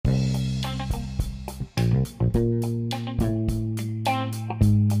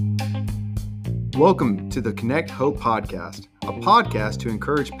Welcome to the Connect Hope Podcast, a podcast to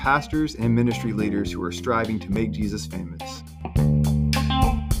encourage pastors and ministry leaders who are striving to make Jesus famous.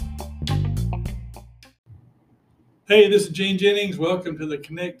 Hey, this is Gene Jennings. Welcome to the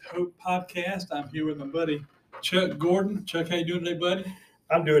Connect Hope Podcast. I'm here with my buddy Chuck Gordon. Chuck, how you doing today, buddy?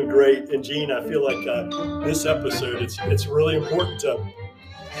 I'm doing great. And Gene, I feel like this episode, it's really important to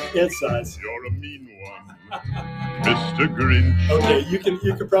emphasize. You're a mean one, Mr. Grinch. Okay, you can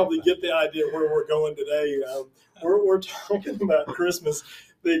probably get the idea where we're going today. We're talking about Christmas,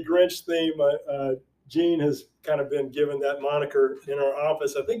 the Grinch theme. Gene has kind of been given that moniker in our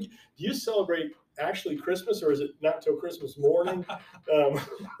office. I think, do you celebrate actually Christmas, or is it not till Christmas morning?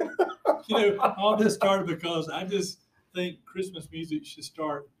 All this started because I just think Christmas music should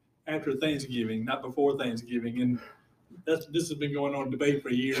start after Thanksgiving, not before Thanksgiving. And this has been going on debate for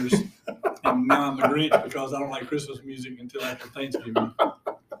years. And now I'm the Grinch because I don't like Christmas music until after Thanksgiving.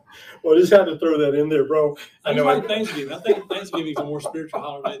 Well, I just had to throw that in there, bro. I like Thanksgiving. I think Thanksgiving is a more spiritual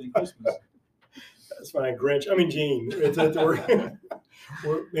holiday than Christmas. That's fine, Grinch. I mean, Gene.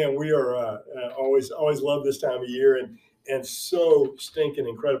 We are always love this time of year, and so stinking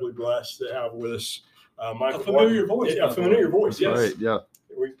incredibly blessed to have with us Michael. A familiar voice. Yeah, a familiar voice. Yes. Right, yeah.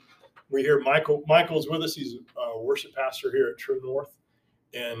 We hear Michael. Michael's with us. He's a worship pastor here at True North.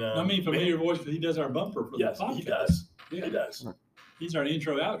 And familiar voice because he does our bumper for the podcast. He does. Yeah. He does. He's our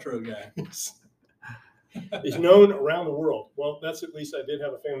intro outro guy. He's known around the world. Well, that's at least I did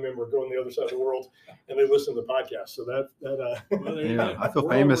have a family member go on the other side of the world, and they listen to the podcast. So I feel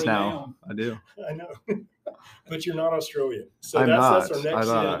famous now. I do. I know, but you're not Australian. So I'm that's not.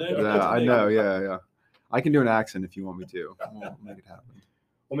 our next. I know. Yeah. I can do an accent if you want me to. We'll make it happen.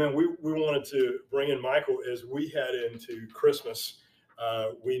 Well, man, we wanted to bring in Michael as we head into Christmas.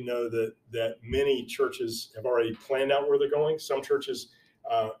 We know that many churches have already planned out where they're going. Some churches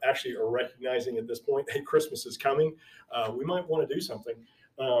actually are recognizing at this point, hey, Christmas is coming. We might want to do something,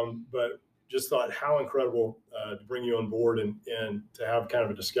 but just thought how incredible to bring you on board and to have kind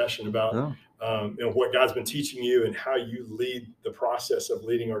of a discussion about what God's been teaching you and how you lead the process of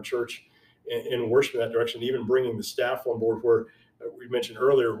leading our church in worship in that direction, even bringing the staff on board where we mentioned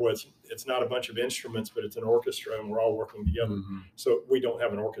earlier, it's not a bunch of instruments, but it's an orchestra and we're all working together. Mm-hmm. So we don't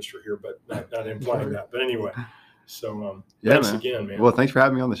have an orchestra here, but not implying that. But anyway, so thanks again, man. Well, thanks for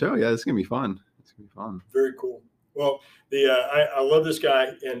having me on the show. Yeah, it's going to be fun. Very cool. Well, I love this guy.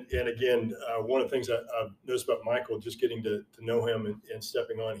 And again, one of the things I've noticed about Michael, just getting to know him and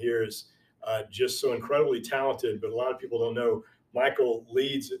stepping on here is just so incredibly talented. But a lot of people don't know Michael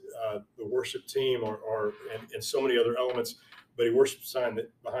leads the worship team and so many other elements. But he worships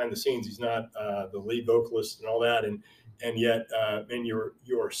behind the scenes. He's not the lead vocalist and all that. And yet, man,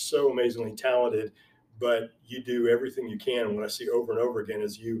 you are so amazingly talented, but you do everything you can. And what I see over and over again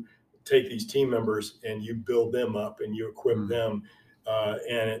is you take these team members and you build them up and you equip them.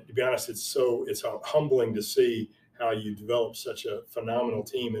 To be honest, it's humbling to see how you develop such a phenomenal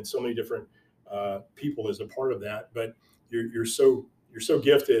team and so many different people as a part of that. But you're so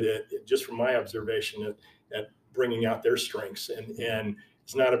gifted at just from my observation at bringing out their strengths and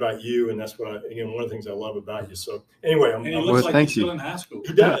it's not about you. And that's one of the things I love about you. So anyway, he looks like he's still in high school.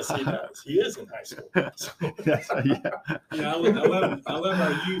 He does. He is in high school. So. I love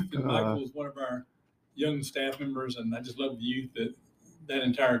our youth, and Michael is one of our young staff members. And I just love the youth that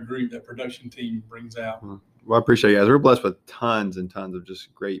entire group, that production team brings out. Well, I appreciate you guys. We're blessed with tons and tons of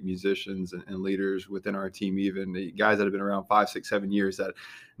just great musicians and leaders within our team, even the guys that have been around 5, 6, 7 years that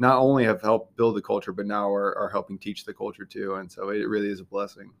not only have helped build the culture, but now are helping teach the culture too. And so it really is a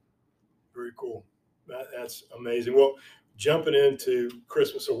blessing. Very cool. That's amazing. Well, jumping into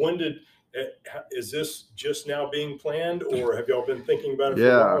Christmas. So is this just now being planned, or have y'all been thinking about it for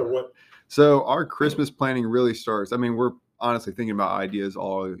a while, or what? So our Christmas planning really starts. I mean, we're honestly thinking about ideas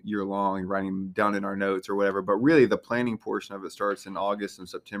all year long, writing them down in our notes or whatever. But really the planning portion of it starts in August and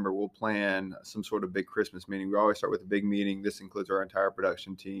September. We'll plan some sort of big Christmas meeting. We always start with a big meeting. This includes our entire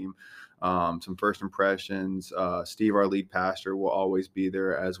production team, some first impressions. Steve, our lead pastor, will always be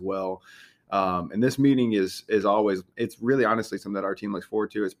there as well. And this meeting is always, it's really honestly something that our team looks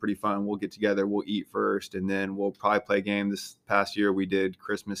forward to. It's pretty fun. We'll get together, we'll eat first, and then we'll probably play a game. This past year, we did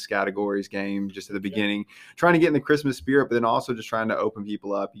Christmas categories game just at the beginning, trying to get in the Christmas spirit, but then also just trying to open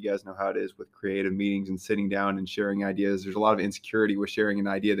people up. You guys know how it is with creative meetings and sitting down and sharing ideas. There's a lot of insecurity with sharing an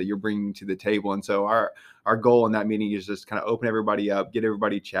idea that you're bringing to the table. And so our goal in that meeting is just kind of open everybody up, get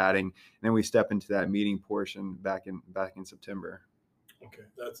everybody chatting, and then we step into that meeting portion back in September. Okay,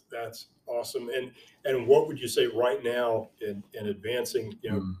 that's awesome. And what would you say right now in advancing,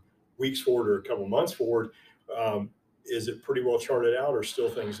 weeks forward or a couple months forward? Is it pretty well charted out, or still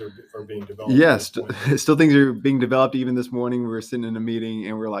things are being developed? Yes, still things are being developed. Even this morning, we were sitting in a meeting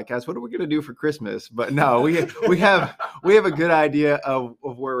and we're like, guys, what are we going to do for Christmas? But no, we have a good idea of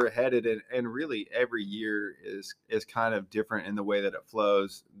where we're headed, and really every year is kind of different in the way that it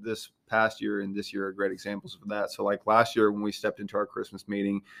flows. This past year and this year are great examples of that. So like last year when we stepped into our Christmas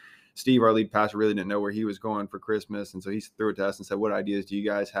meeting, Steve, our lead pastor, really didn't know where he was going for Christmas, and so he threw it to us and said, what ideas do you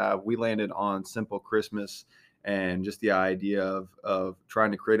guys have? We landed on Simple Christmas, and just the idea of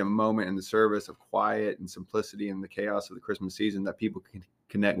trying to create a moment in the service of quiet and simplicity in the chaos of the Christmas season that people can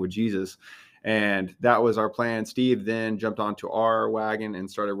connect with Jesus. And that was our plan. Steve then jumped onto our wagon and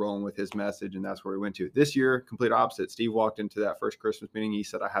started rolling with his message, and that's where we went to. This year, complete opposite. Steve walked into that first Christmas meeting. He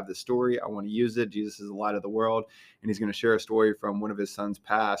said, I have this story. I want to use it. Jesus is the light of the world, and he's going to share a story from one of his sons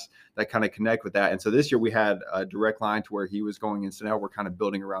past that kind of connect with that. And so this year we had a direct line to where he was going, and so now we're kind of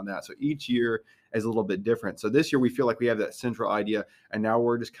building around that. So each year is a little bit different. So this year we feel like we have that central idea, and now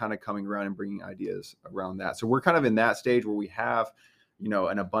we're just kind of coming around and bringing ideas around that. So we're kind of in that stage where we have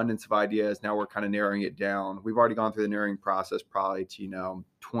an abundance of ideas. Now we're kind of narrowing it down. We've already gone through the narrowing process probably to,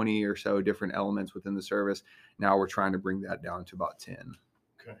 20 or so different elements within the service. Now we're trying to bring that down to about 10.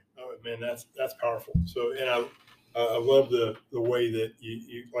 Okay. Oh man, that's powerful. So, and I love the way that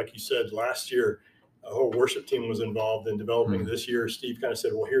you, like you said, last year, a whole worship team was involved in developing. Mm-hmm. This year, Steve kind of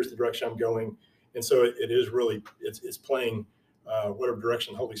said, well, here's the direction I'm going. And so it is really, it's playing whatever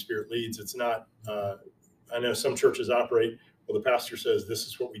direction the Holy Spirit leads. It's not, I know some churches operate, well, the pastor says this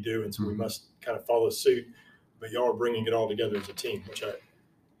is what we do, and so we must kind of follow suit. But y'all are bringing it all together as a team, which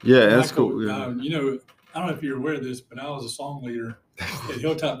that's cool. I don't know if you're aware of this, but I was a song leader at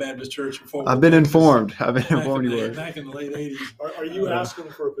Hilltop Baptist Church before. I've been informed you were. Back in the late 80s. Are you asking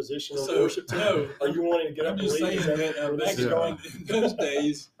for a position on the worship team? No. Are you wanting to get up and lead? I'm just saying that back in those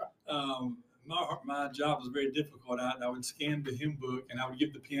days, my job was very difficult. I would scan the hymn book, and I would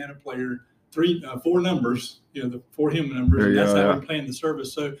give the piano player four numbers, the 4 hymn numbers, and that's how we play in the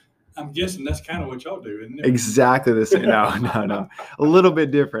service. So I'm guessing that's kind of what y'all do, isn't it? Exactly the same. No. A little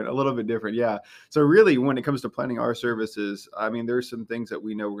bit different. Yeah. So really, when it comes to planning our services, I mean, there's some things that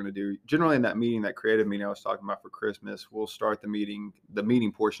we know we're going to do. Generally in that meeting, that creative meeting I was talking about for Christmas, we'll start the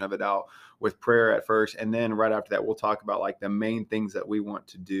meeting portion of it out with prayer at first. And then right after that, we'll talk about like the main things that we want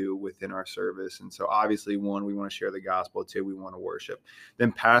to do within our service. And so obviously 1, we want to share the gospel. 2, we want to worship.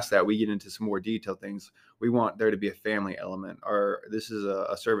 Then past that, we get into some more detailed things. We want there to be a family element. This is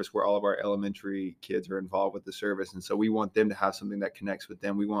a service where all of our elementary kids are involved with the service. And so we want them to have something that connects with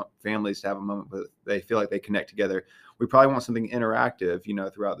them. We want families to have a moment where they feel like they connect together. We probably want something interactive,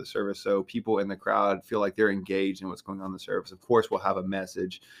 throughout the service. So people in the crowd feel like they're engaged in what's going on in the service. Of course, we'll have a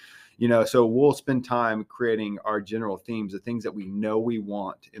message, so we'll spend time creating our general themes, the things that we know we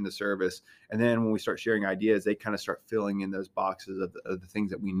want in the service. And then when we start sharing ideas, they kind of start filling in those boxes of the things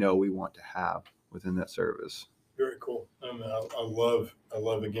that we know we want to have within that service. Very cool. I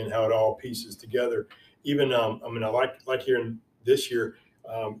love again how it all pieces together. Even I like hearing this year.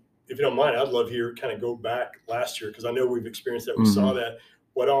 If you don't mind, I'd love to hear kind of go back last year, because I know we've experienced that. We saw that.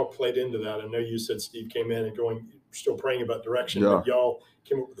 What all played into that? I know you said Steve came in and still praying about direction, but y'all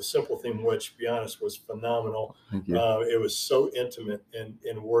came up with a simple theme, which, to be honest, was phenomenal. Thank you. It was so intimate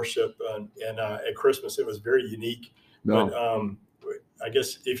in worship, and at Christmas it was very unique. No. But I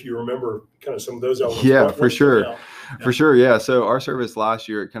guess if you remember kind of some of those elements. Yeah, for sure. For sure. Yeah. So our service last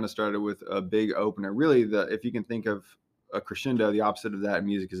year, it kind of started with a big opener. Really, if you can think of a crescendo, the opposite of that in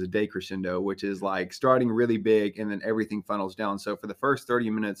music is a decrescendo, which is like starting really big and then everything funnels down. So for the first 30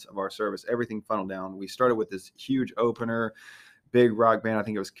 minutes of our service, everything funneled down. We started with this huge opener, big rock band. I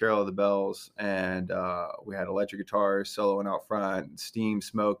think it was Carol of the Bells. And we had electric guitars soloing out front, steam,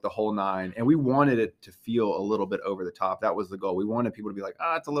 smoke, the whole 9. And we wanted it to feel a little bit over the top. That was the goal. We wanted people to be like,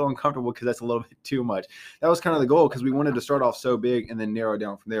 it's a little uncomfortable because that's a little bit too much. That was kind of the goal, because we wanted to start off so big and then narrow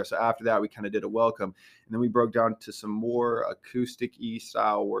down from there. So after that, we kind of did a welcome. And then we broke down to some more acoustic-y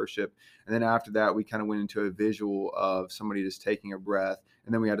style worship. And then after that, we kind of went into a visual of somebody just taking a breath.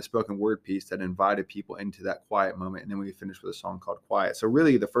 And then we had a spoken word piece that invited people into that quiet moment. And then we finished with a song called Quiet. So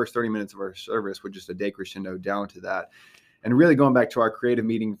really the first 30 minutes of our service were just a decrescendo down to that. And really going back to our creative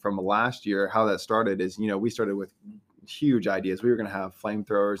meeting from last year, how that started is, we started with huge ideas. We were going to have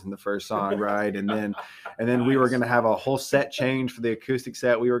flamethrowers in the first song, right? And then we were going to have a whole set change for the acoustic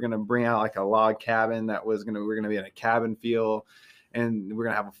set. We were going to bring out like a log cabin we're going to be in a cabin feel. and we're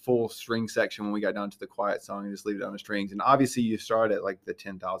gonna have a full string section when we got down to the quiet song and just leave it on the strings. And obviously you start at like the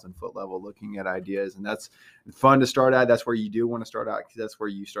 10,000 foot level looking at ideas, and that's fun to start at. That's where you do want to start out, because that's where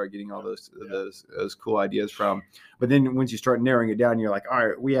you start getting all those cool ideas from. But then once you start narrowing it down, you're like, all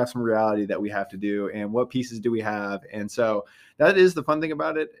right, we have some reality that we have to do, and what pieces do we have? And so that is the fun thing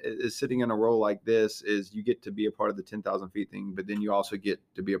about it, is sitting in a role like this, is you get to be a part of the 10,000 feet thing, but then you also get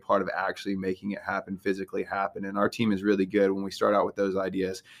to be a part of actually making it happen, physically happen. And our team is really good when we start out with those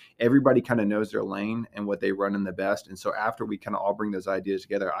ideas. Everybody kind of knows their lane and what they run in the best. And so after we kind of all bring those ideas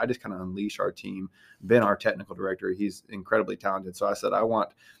together, I just kind of unleash our team. Ben, our technical director, he's incredibly talented. So I said, I want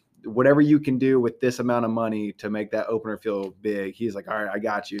whatever you can do with this amount of money to make that opener feel big. He's like, all right, I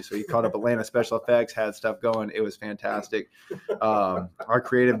got you. So he called up Atlanta Special Effects, had stuff going. It was fantastic. Our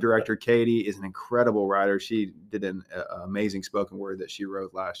creative director, Katie, is an incredible writer. She did an amazing spoken word that she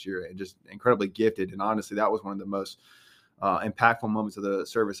wrote last year, and just incredibly gifted. And honestly, that was one of the most impactful moments of the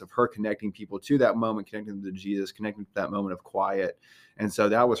service, of her connecting people to that moment, connecting them to Jesus, connecting to that moment of quiet. And so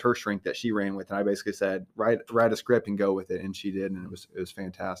that was her strength that she ran with. And I basically said, write a script and go with it. And she did. And it was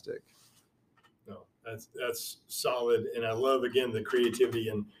fantastic. No, that's solid. And I love, again, the creativity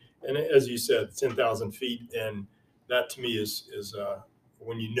and as you said, 10,000 feet. And that to me is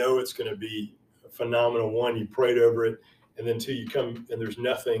when you know it's going to be phenomenal. One, you prayed over it. And then two, you come and there's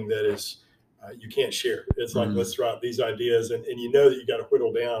nothing that is, you can't share. It's like, let's throw out these ideas, and you know that you got to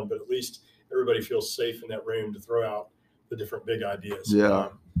whittle down, but at least everybody feels safe in that room to throw out the different big ideas. Yeah.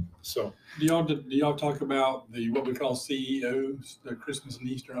 So Do y'all talk about what we call CEOs, the Christmas and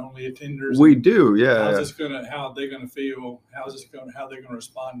Easter only attenders? We do, yeah. How are they gonna feel? How they're gonna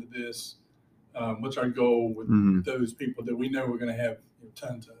respond to this? What's our goal with those people that we know we're gonna have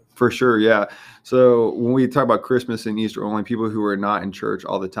tons of? For sure, yeah. So when we talk about Christmas and Easter only, people who are not in church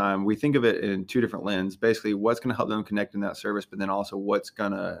all the time, we think of it in two different lenses. Basically, what's going to help them connect in that service, but then also what's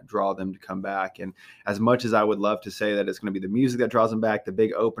going to draw them to come back. And as much as I would love to say that it's going to be the music that draws them back, the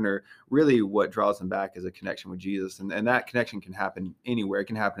big opener, really what draws them back is a connection with Jesus. And that connection can happen anywhere. It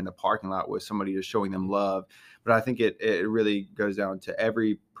can happen in the parking lot with somebody just showing them love. But I think it really goes down to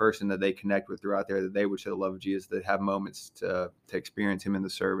every person that they connect with throughout there, that they would show the love of Jesus, that have moments to experience him in the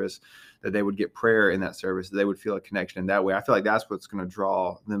service, that they would get prayer in that service, that they would feel a connection in that way. I feel like that's what's going to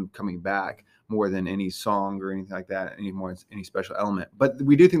draw them coming back more than any song or anything like that, any special element. But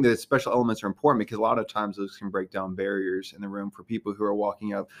we do think that special elements are important, because a lot of times those can break down barriers in the room for people who are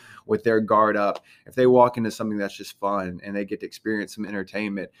walking up with their guard up. If they walk into something that's just fun and they get to experience some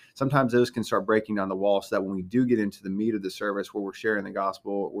entertainment, sometimes those can start breaking down the wall, so that when we do get into the meat of the service, where we're sharing the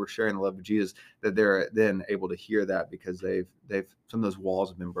gospel, we're sharing the love of Jesus, that they're then able to hear that, because they've some of those walls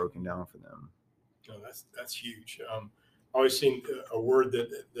have been broken down for them. No, that's huge. I've always seen a word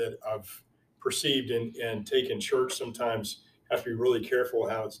that I've perceived and taken church sometimes have to be really careful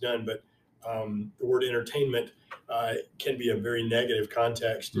how it's done, but the word entertainment can be a very negative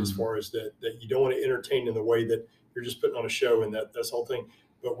context as far as that you don't want to entertain in the way that you're just putting on a show and that's the whole thing.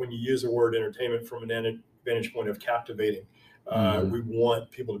 But when you use the word entertainment from an vantage point of captivating, we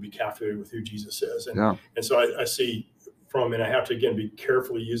want people to be captivated with who Jesus is. And so I see and I have to, again, be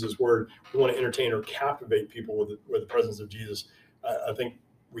carefully use this word, we want to entertain or captivate people with the presence of Jesus. I think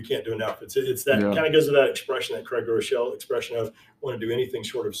we can't do enough. It's that kind of goes to that expression, that Craig Rochelle expression of want to do anything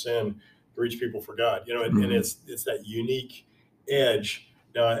short of sin to reach people for God, and it's that unique edge.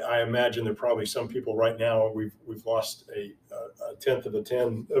 Now, I imagine there are probably some people right now, we've lost a tenth of a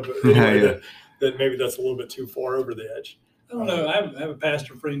 10 that maybe that's a little bit too far over the edge. I don't know. I have a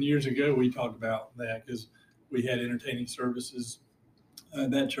pastor friend years ago. We talked about that because we had entertaining services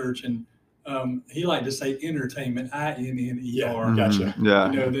at that church, and he liked to say entertainment, INNER. Yeah, gotcha. Yeah.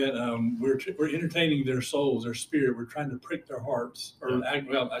 That we're entertaining their souls, their spirit. We're trying to prick their hearts,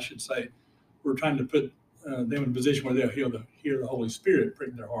 I should say, we're trying to put them in a position where they'll hear the Holy Spirit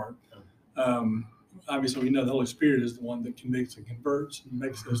prick their heart. Obviously, we know the Holy Spirit is the one that convicts and converts and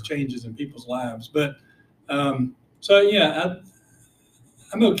makes those changes in people's lives. But I'm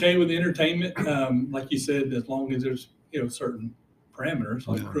okay with entertainment, like you said, as long as there's certain parameters,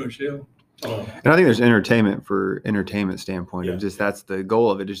 like Rochelle. And I think there's entertainment for entertainment standpoint of just that's the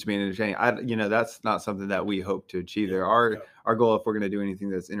goal of it, just to be entertaining. That's not something that we hope to achieve there. Our goal, if we're going to do anything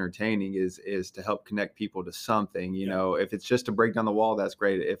that's entertaining, is to help connect people to something. If it's just to break down the wall, that's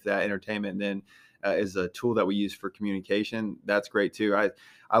great. If that entertainment then is a tool that we use for communication, that's great too.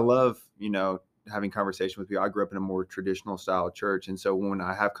 I love having conversations with people. I grew up in a more traditional style church. And so when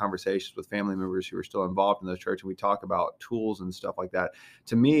I have conversations with family members who are still involved in those church and we talk about tools and stuff like that,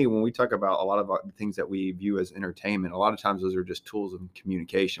 to me, when we talk about a lot of the things that we view as entertainment, a lot of times those are just tools of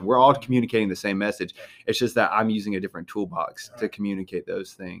communication. We're all communicating the same message. It's just that I'm using a different toolbox to communicate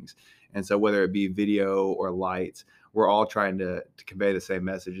those things. And so whether it be video or lights, we're all trying to convey the same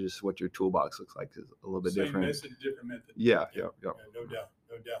message. Just what your toolbox looks like is a little bit Same different. message, different method. Yeah. No doubt.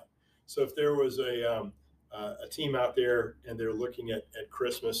 So if there was a team out there and they're looking at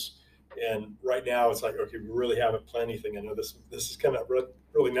Christmas, and right now it's like, okay, we really haven't planned anything. I know this is kind of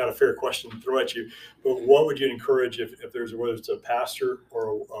really not a fair question to throw at you, but what would you encourage if there's, whether it's a pastor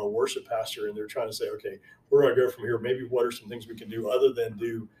or a worship pastor, and they're trying to say, okay, where do I go from here? Maybe what are some things we can do other than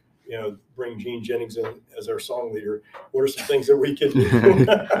do, bring Gene Jennings in as our song leader? What are some things that we can do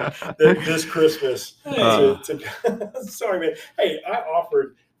this Christmas? Sorry, man. Hey, I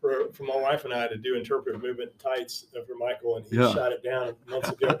offered for my wife and I to do interpretive movement tights for Michael, and he shot it down months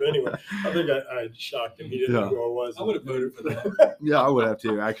ago. But anyway, I think I shocked him. He didn't know who I was. I would have voted for that. Yeah, I would have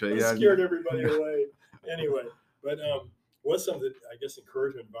too, actually. I scared everybody away. Anyway, but what's some, I guess,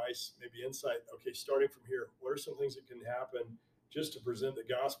 encouragement, advice, maybe insight? Okay, starting from here, what are some things that can happen just to present the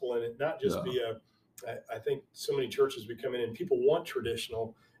gospel and it not just be I think so many churches we come in and people want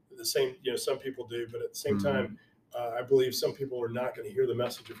traditional, the same, some people do, but at the same time, I believe some people are not going to hear the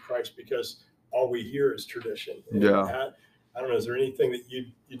message of Christ because all we hear is tradition. And I don't know, is there anything that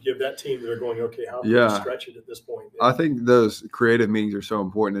you'd give that team that are going, okay, how can we stretch it at this point? I think those creative meetings are so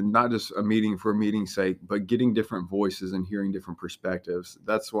important, and not just a meeting for a meeting's sake, but getting different voices and hearing different perspectives.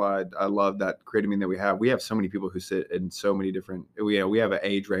 That's why I love that creative meeting that we have. We have so many people who sit in so many different, we have an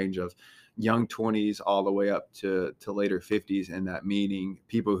age range of young 20s all the way up to later 50s in that meeting,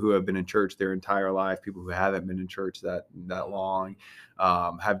 people who have been in church their entire life, people who haven't been in church that long,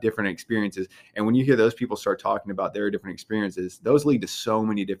 have different experiences. And when you hear those people start talking about their different experiences, those lead to so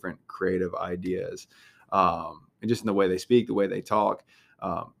many different creative ideas, and just in the way they speak, the way they talk.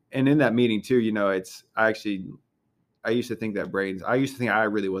 And in that meeting too, I used to think I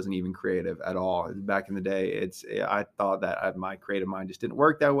really wasn't even creative at all back in the day. I thought that my creative mind just didn't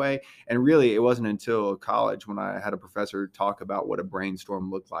work that way. And really, it wasn't until college when I had a professor talk about what a brainstorm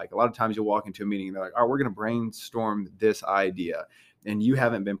looked like. A lot of times you'll walk into a meeting and they're like, oh, we're going to brainstorm this idea. And you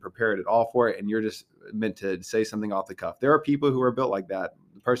haven't been prepared at all for it. And you're just meant to say something off the cuff. There are people who are built like that.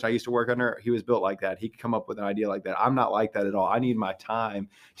 The person I used to work under, he was built like that. He could come up with an idea like that. I'm not like that at all. I need my time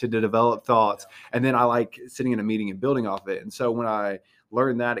to develop thoughts. And then I like sitting in a meeting and building off of it. And so when I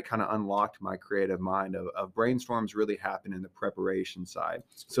learned that, it kind of unlocked my creative mind of brainstorms really happen in the preparation side.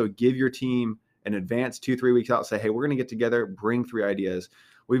 So give your team an advance 2-3 weeks out, say, hey, we're going to get together, bring 3 ideas.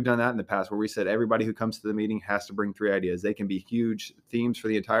 We've done that in the past where we said everybody who comes to the meeting has to bring 3 ideas. They can be huge themes for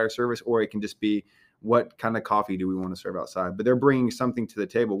the entire service, or it can just be, what kind of coffee do we want to serve outside? But they're bringing something to the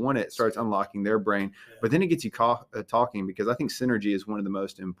table. One, it starts unlocking their brain, but then it gets you talking, because I think synergy is one of the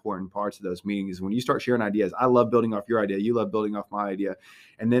most important parts of those meetings. When you start sharing ideas, I love building off your idea. You love building off my idea.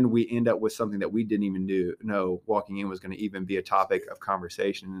 And then we end up with something that we didn't even know walking in was going to even be a topic of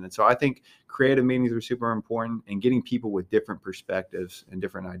conversation. And so I think creative meetings are super important, and getting people with different perspectives and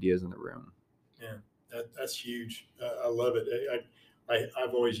different ideas in the room. Yeah, that's huge. I love it.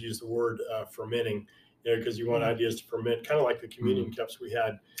 I've always used the word fermenting, because you want ideas to ferment, kind of like the communion cups we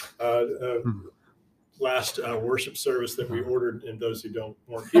had last worship service that we ordered. And those who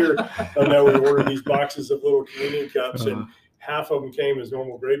weren't here don't know, we ordered these boxes of little communion cups, and half of them came as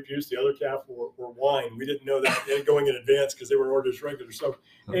normal grape juice. The other half were wine. We didn't know that going in advance because they were ordered as regular. So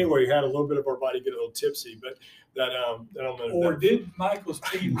anyway, we had a little bit of our body get a little tipsy, but did Michael's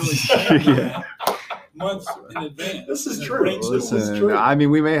team really plan months in advance? This is true. This is true. I mean,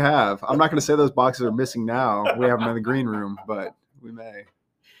 we may have. I'm not going to say those boxes are missing now. We have them in the green room, but we may.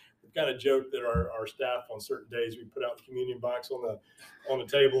 We've got a joke that our staff on certain days, we put out the communion box on the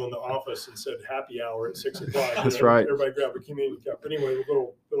table in the office and said happy hour at 6 o'clock. That's right. Everybody grab a communion cup. Anyway, a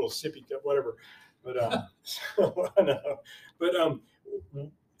little sippy cup, whatever. But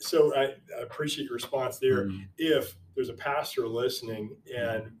so I appreciate your response there. If there's a pastor listening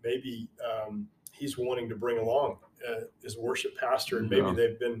and maybe he's wanting to bring along his worship pastor, and maybe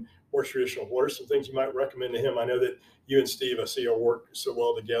they've been more traditional, what are some things you might recommend to him? I know that you and Steve, I see, work so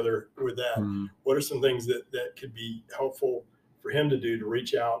well together with that. What are some things that could be helpful for him to do to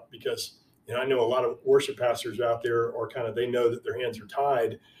reach out? Because I know a lot of worship pastors out there are they know that their hands are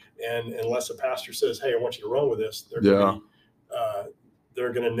tied, and unless a pastor says, hey, I want you to run with this, they're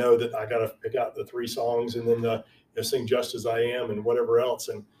going to know that I got to pick out the 3 songs, and then sing Just As I Am and whatever else.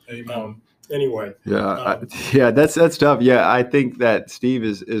 And Amen. anyway. Yeah, that's tough. Yeah, I think that Steve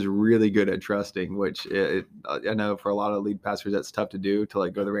is really good at trusting, which I know for a lot of lead pastors that's tough to do, to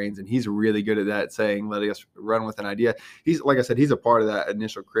like go the reins, and he's really good at that, saying letting us run with an idea. He's, like I said, he's a part of that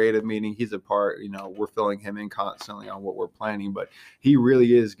initial creative meeting. He's a part, we're filling him in constantly on what we're planning, but he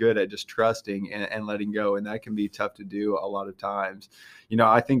really is good at just trusting and letting go, and that can be tough to do a lot of times.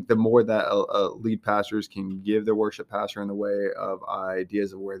 I think the more that lead pastors can give their worship pastor in the way of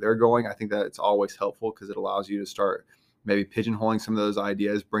ideas of where they're going, I think that it's always helpful, because it allows you to start maybe pigeonholing some of those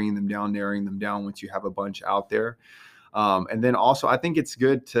ideas, bringing them down, narrowing them down once you have a bunch out there. And then also, I think it's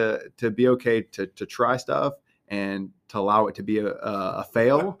good to be okay to try stuff and to allow it to be a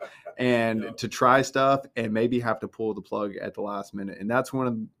fail, and to try stuff and maybe have to pull the plug at the last minute. And that's one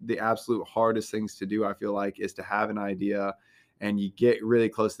of the absolute hardest things to do, I feel like, is to have an idea and you get really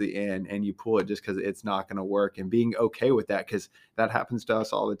close to the end and you pull it just because it's not going to work, and being okay with that, because that happens to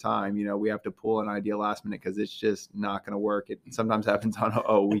us all the time. We have to pull an idea last minute because it's just not going to work. It sometimes happens on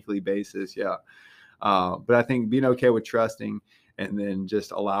a weekly basis. Yeah. But I think being okay with trusting and then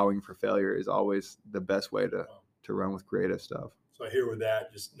just allowing for failure is always the best way to run with creative stuff. So I hear with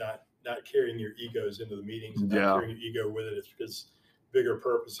that, just not carrying your egos into the meetings, not carrying your ego with it. It's because bigger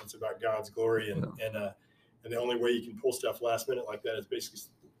purpose. It's about God's glory, and the only way you can pull stuff last minute like that is basically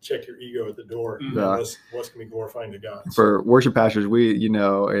check your ego at the door. What's going to be glorifying to God. For worship pastors, we,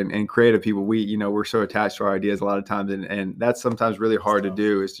 and creative people, we're so attached to our ideas a lot of times. And that's sometimes really hard to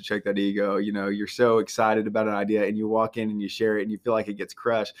do, is to check that ego. You're so excited about an idea and you walk in and you share it and you feel like it gets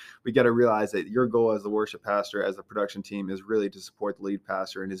crushed. We got to realize that your goal as the worship pastor, as the production team, is really to support the lead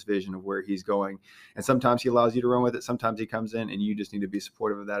pastor and his vision of where he's going. And sometimes he allows you to run with it. Sometimes he comes in and you just need to be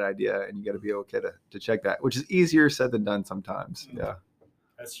supportive of that idea, and you got to be okay to check that, which is easier said than done sometimes. Yeah.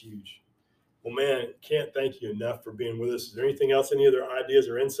 That's huge. Well, man, can't thank you enough for being with us. Is there anything else, any other ideas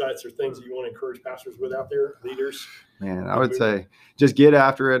or insights or things that you want to encourage pastors with out there, leaders? Man, I would say just get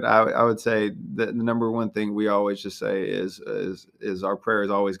after it. I would say the number one thing we always just say is our prayer is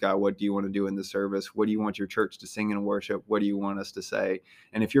always, God, what do you want to do in the service? What do you want your church to sing in worship? What do you want us to say?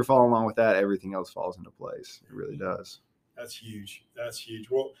 And if you're following along with that, everything else falls into place. It really does. That's huge. That's huge.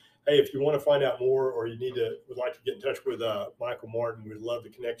 Well, hey, if you want to find out more, or would like to get in touch with Michael Martin, we'd love to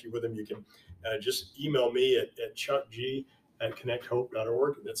connect you with him. You can just email me at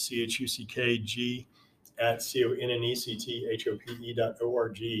chuckg@connecthope.org. That's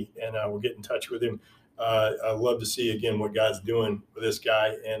CHUCKG@CONNECTHOPE.org. And we'll get in touch with him. I'd love to see, again, what God's doing with this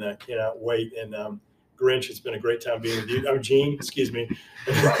guy, and I cannot wait. And Grinch, it's been a great time being with you. Gene, excuse me.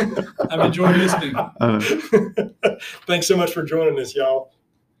 I've enjoyed listening. Thanks so much for joining us, y'all.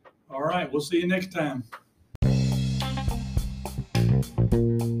 All right. We'll see you next time.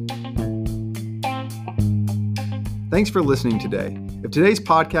 Thanks for listening today. If today's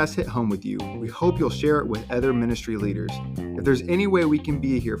podcast hit home with you, we hope you'll share it with other ministry leaders. If there's any way we can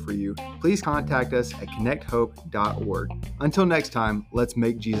be here for you, please contact us at connecthope.org. Until next time, let's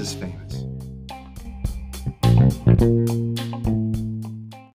make Jesus famous.